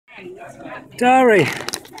Diary.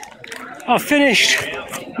 I finished.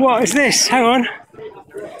 What is this? Hang on.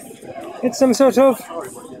 It's some sort of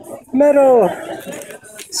medal.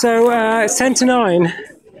 So it's 10 to 9,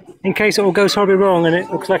 in case it all goes horribly wrong and it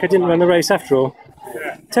looks like I didn't run the race after all.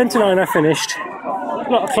 10 to 9 I finished. A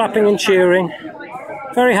lot of clapping and cheering.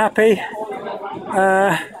 Very happy.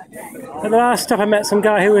 At the last stop I met some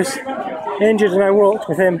guy who was injured and I walked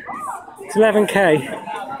with him. It's 11k.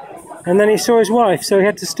 And then he saw his wife, so he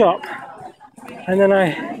had to stop. And then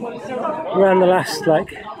I ran the last,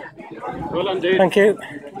 like, Well done, dude. thank you,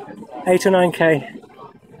 8 or 9k.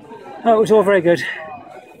 Oh, it was all very good.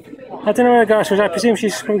 I don't know where the gosh was, I presume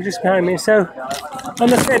she's probably just behind me. So, on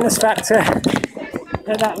the fitness factor,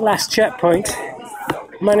 at that last checkpoint,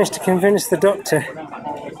 managed to convince the doctor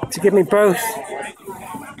to give me both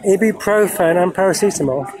ibuprofen and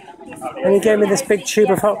paracetamol. And he gave me this big tube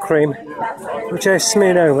of hot cream, which I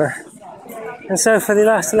smeared over. And so for the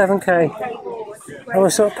last 11k, I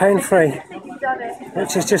was sort of pain-free,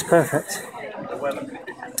 which is just perfect.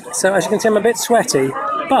 So as you can see, I'm a bit sweaty,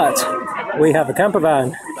 but we have a camper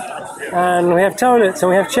van, and we have toilets, and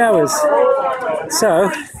we have showers. So,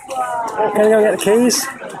 I'm going to go and get the keys,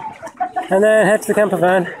 and then head to the camper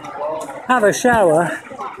van, have a shower,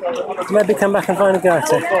 maybe come back and find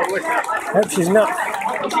Agata. Hope she's not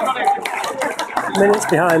minutes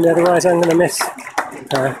behind me, otherwise I'm going to miss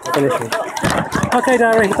her finishing. Okay,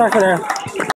 diary, bye for now.